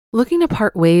Looking to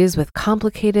part ways with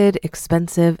complicated,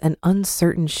 expensive, and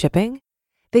uncertain shipping?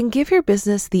 Then give your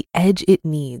business the edge it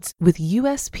needs with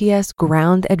USPS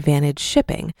Ground Advantage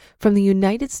shipping from the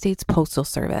United States Postal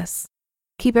Service.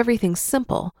 Keep everything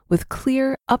simple with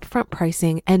clear, upfront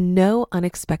pricing and no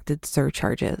unexpected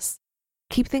surcharges.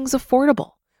 Keep things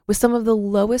affordable with some of the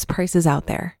lowest prices out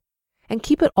there. And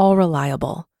keep it all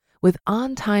reliable with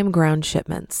on-time ground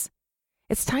shipments.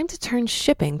 It's time to turn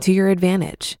shipping to your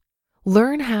advantage.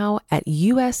 Learn how at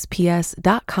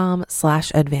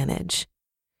USPS.com/advantage.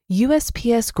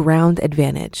 USPS Ground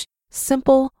Advantage.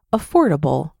 Simple,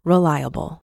 affordable,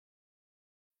 reliable.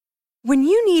 When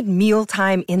you need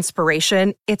mealtime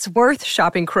inspiration, it's worth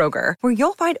shopping Kroger, where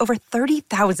you'll find over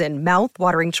 30,000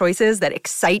 mouth-watering choices that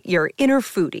excite your inner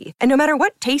foodie. And no matter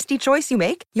what tasty choice you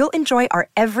make, you'll enjoy our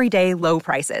everyday low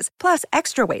prices, plus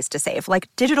extra ways to save, like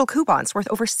digital coupons worth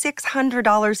over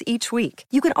 $600 each week.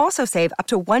 You can also save up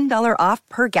to $1 off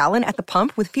per gallon at the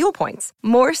pump with fuel points.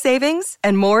 More savings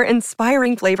and more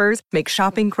inspiring flavors make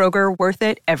shopping Kroger worth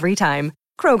it every time.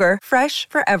 Kroger, fresh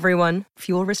for everyone.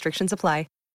 Fuel restrictions apply.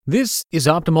 This is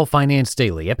Optimal Finance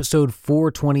Daily, episode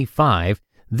 425.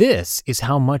 This is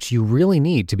how much you really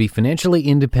need to be financially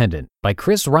independent by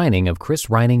Chris Reining of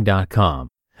chrisreining.com.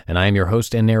 And I am your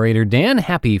host and narrator, Dan.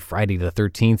 Happy Friday the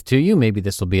 13th to you. Maybe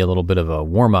this will be a little bit of a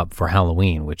warm-up for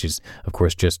Halloween, which is, of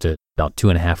course, just about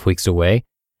 2.5 weeks away.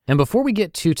 And before we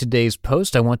get to today's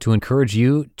post, I want to encourage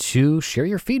you to share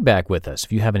your feedback with us.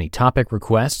 If you have any topic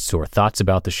requests or thoughts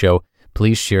about the show,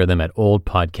 please share them at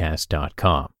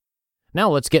oldpodcast.com. Now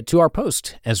let's get to our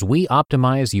post as we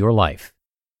optimize your life.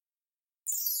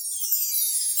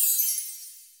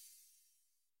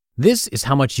 This is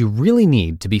how much you really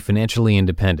need to be financially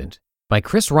independent by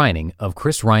Chris Reining of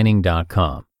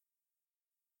chrisreining.com.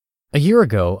 A year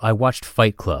ago, I watched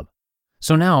Fight Club.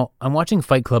 So now I'm watching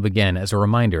Fight Club again as a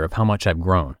reminder of how much I've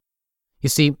grown. You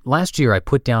see, last year I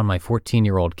put down my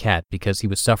 14-year-old cat because he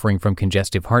was suffering from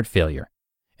congestive heart failure.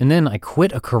 And then I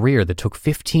quit a career that took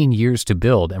 15 years to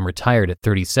build and retired at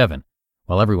 37,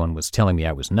 while everyone was telling me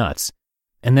I was nuts.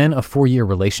 And then a 4-year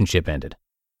relationship ended.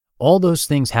 All those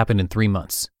things happened in 3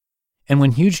 months. And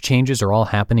when huge changes are all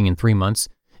happening in 3 months,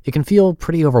 it can feel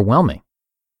pretty overwhelming.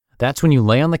 That's when you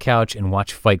lay on the couch and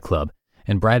watch Fight Club,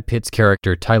 and Brad Pitt's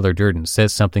character Tyler Durden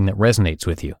says something that resonates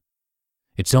with you.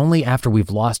 It's only after we've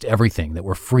lost everything that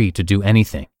we're free to do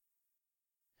anything.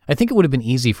 I think it would have been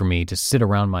easy for me to sit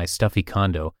around my stuffy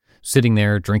condo, sitting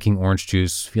there drinking orange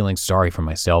juice, feeling sorry for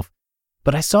myself,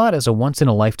 but I saw it as a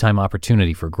once-in-a-lifetime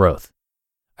opportunity for growth.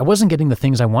 I wasn't getting the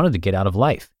things I wanted to get out of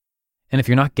life. And if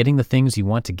you're not getting the things you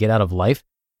want to get out of life,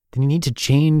 then you need to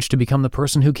change to become the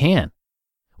person who can.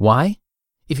 Why?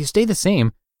 If you stay the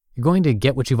same, you're going to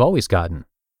get what you've always gotten.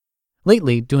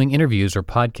 Lately, doing interviews or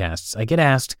podcasts, I get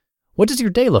asked, "What does your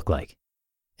day look like?"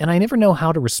 And I never know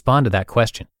how to respond to that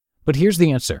question. But here's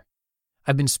the answer.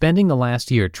 I've been spending the last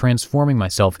year transforming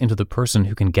myself into the person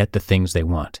who can get the things they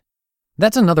want.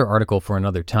 That's another article for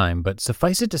another time, but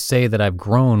suffice it to say that I've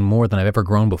grown more than I've ever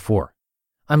grown before.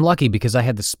 I'm lucky because I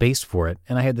had the space for it,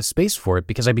 and I had the space for it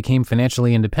because I became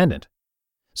financially independent.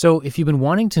 So if you've been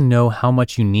wanting to know how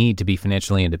much you need to be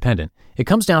financially independent, it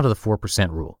comes down to the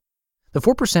 4% rule. The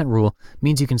 4% rule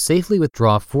means you can safely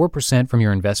withdraw 4% from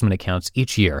your investment accounts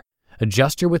each year,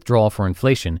 adjust your withdrawal for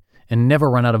inflation, and never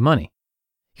run out of money.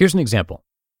 Here's an example.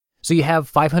 So you have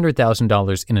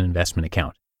 $500,000 in an investment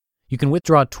account. You can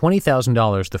withdraw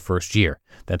 $20,000 the first year.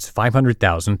 That's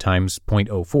 500,000 times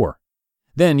 0.04.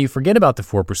 Then you forget about the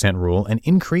 4% rule and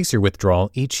increase your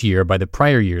withdrawal each year by the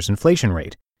prior year's inflation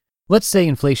rate. Let's say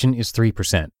inflation is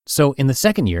 3%. So in the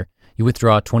second year, you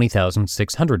withdraw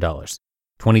 $20,600,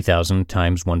 20,000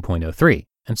 times 1.03,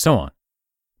 and so on.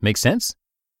 Make sense?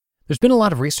 There's been a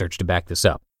lot of research to back this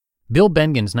up. Bill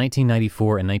Bengen's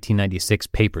 1994 and 1996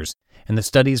 papers and the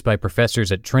studies by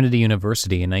professors at Trinity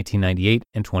University in 1998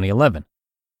 and 2011.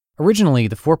 Originally,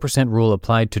 the 4% rule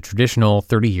applied to traditional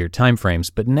 30-year timeframes,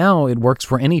 but now it works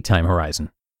for any time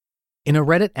horizon. In a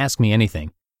Reddit Ask Me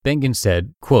Anything, Bengen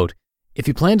said, quote, "If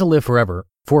you plan to live forever,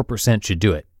 4% should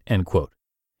do it," end quote.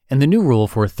 And the new rule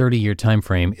for a 30-year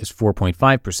timeframe is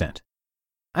 4.5%.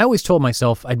 I always told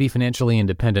myself I'd be financially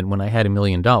independent when I had $1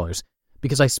 million,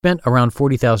 because I spent around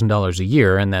 $40,000 a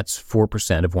year, and that's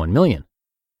 4% of $1 million.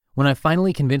 When I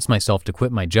finally convinced myself to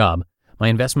quit my job, my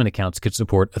investment accounts could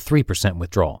support a 3%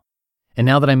 withdrawal. And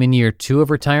now that I'm in year 2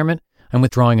 of retirement, I'm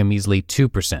withdrawing a measly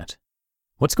 2%.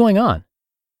 What's going on?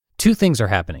 2 things are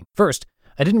happening. First,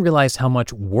 I didn't realize how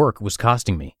much work was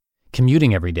costing me.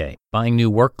 Commuting every day, buying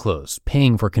new work clothes,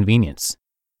 paying for convenience.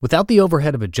 Without the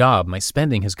overhead of a job, my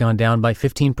spending has gone down by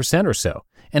 15% or so.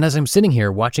 And as I'm sitting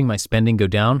here watching my spending go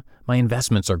down, my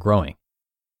investments are growing.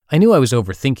 I knew I was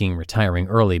overthinking retiring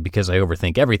early because I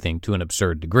overthink everything to an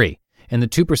absurd degree, and the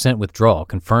 2% withdrawal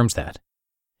confirms that.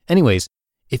 Anyways,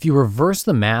 if you reverse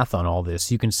the math on all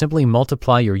this, you can simply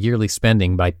multiply your yearly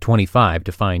spending by 25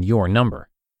 to find your number.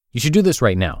 You should do this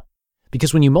right now,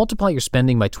 because when you multiply your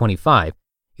spending by 25,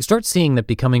 you start seeing that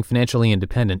becoming financially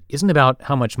independent isn't about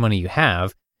how much money you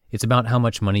have, it's about how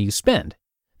much money you spend,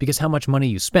 because how much money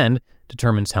you spend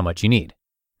determines how much you need.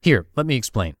 Here, let me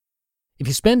explain. If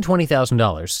you spend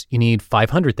 $20,000, you need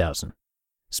 $500,000.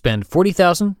 Spend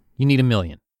 $40,000, you need $1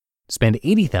 million. Spend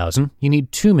 $80,000, you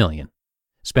need $2 million.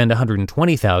 Spend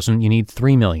 $120,000, you need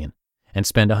 $3 million. And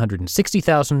spend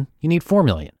 $160,000, you need $4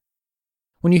 million.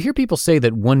 When you hear people say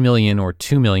that $1 million or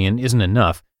 $2 million isn't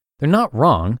enough, they're not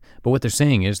wrong, but what they're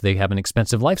saying is they have an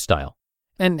expensive lifestyle.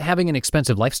 And having an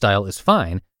expensive lifestyle is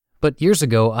fine, but years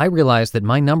ago I realized that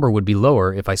my number would be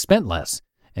lower if I spent less.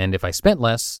 And if I spent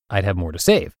less, I'd have more to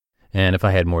save. And if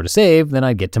I had more to save, then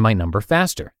I'd get to my number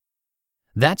faster.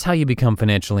 That's how you become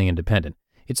financially independent.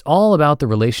 It's all about the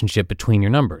relationship between your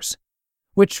numbers.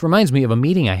 Which reminds me of a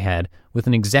meeting I had with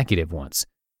an executive once.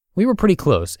 We were pretty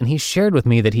close, and he shared with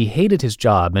me that he hated his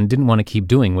job and didn't want to keep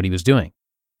doing what he was doing.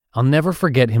 I'll never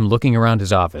forget him looking around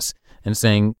his office and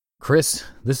saying, "Chris,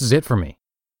 this is it for me."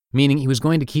 Meaning he was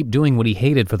going to keep doing what he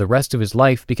hated for the rest of his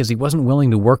life because he wasn't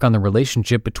willing to work on the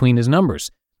relationship between his numbers.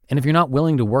 And if you're not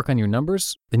willing to work on your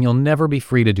numbers, then you'll never be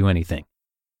free to do anything.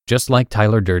 Just like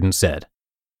Tyler Durden said.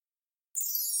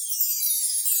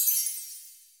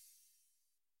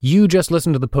 You just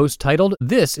listened to the post titled,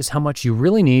 "This is How Much You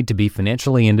Really Need to Be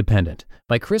Financially Independent"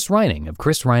 by Chris Reining of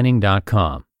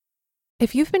chrisreining.com.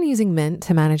 If you've been using Mint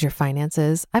to manage your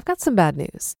finances, I've got some bad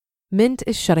news. Mint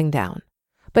is shutting down.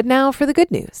 But now for the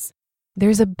good news.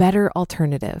 There's a better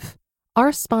alternative.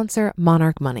 Our sponsor,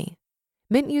 Monarch Money.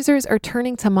 Mint users are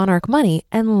turning to Monarch Money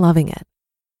and loving it.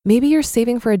 Maybe you're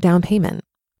saving for a down payment,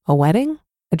 a wedding,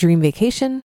 a dream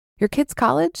vacation, your kid's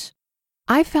college.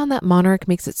 I've found that Monarch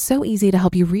makes it so easy to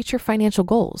help you reach your financial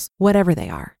goals, whatever they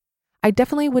are. I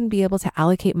definitely wouldn't be able to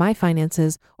allocate my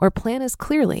finances or plan as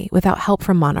clearly without help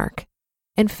from Monarch.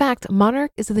 In fact,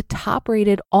 Monarch is the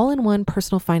top-rated all-in-one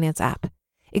personal finance app.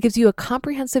 It gives you a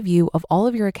comprehensive view of all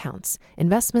of your accounts,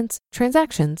 investments,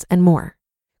 transactions, and more.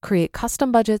 Create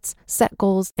custom budgets, set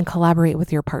goals, and collaborate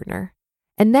with your partner.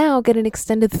 And now get an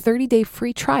extended 30-day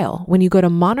free trial when you go to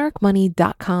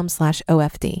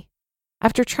monarchmoney.com/OFD.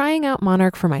 After trying out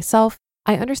Monarch for myself,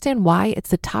 I understand why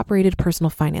it's the top-rated personal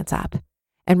finance app.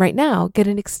 And right now, get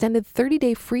an extended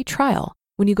 30-day free trial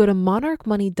when you go to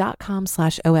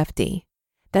monarchmoney.com/OFD.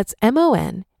 That's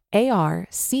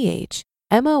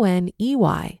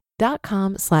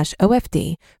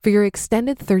monarchmoney.com/OFD for your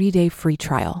extended 30-day free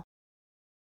trial.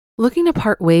 Looking to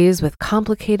part ways with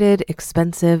complicated,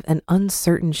 expensive, and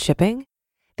uncertain shipping?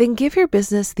 Then give your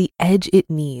business the edge it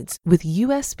needs with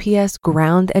USPS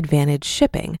Ground Advantage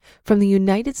shipping from the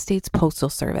United States Postal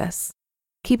Service.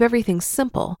 Keep everything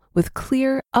simple with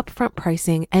clear, upfront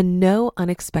pricing and no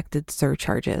unexpected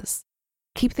surcharges.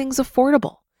 Keep things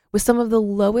affordable with some of the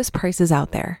lowest prices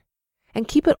out there. And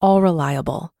keep it all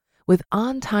reliable with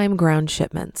on-time ground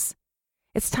shipments.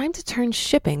 It's time to turn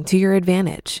shipping to your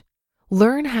advantage.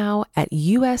 Learn how at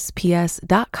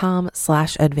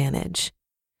USPS.com/advantage.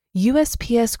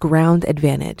 USPS Ground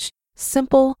Advantage.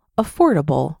 Simple,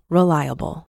 affordable,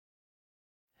 reliable.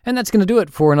 And that's going to do it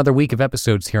for another week of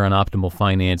episodes here on Optimal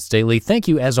Finance Daily. Thank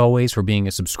you, as always, for being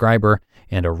a subscriber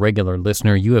and a regular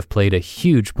listener. You have played a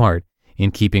huge part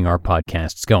in keeping our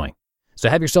podcasts going. So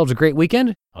have yourselves a great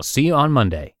weekend. I'll see you on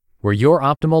Monday, where your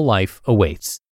optimal life awaits.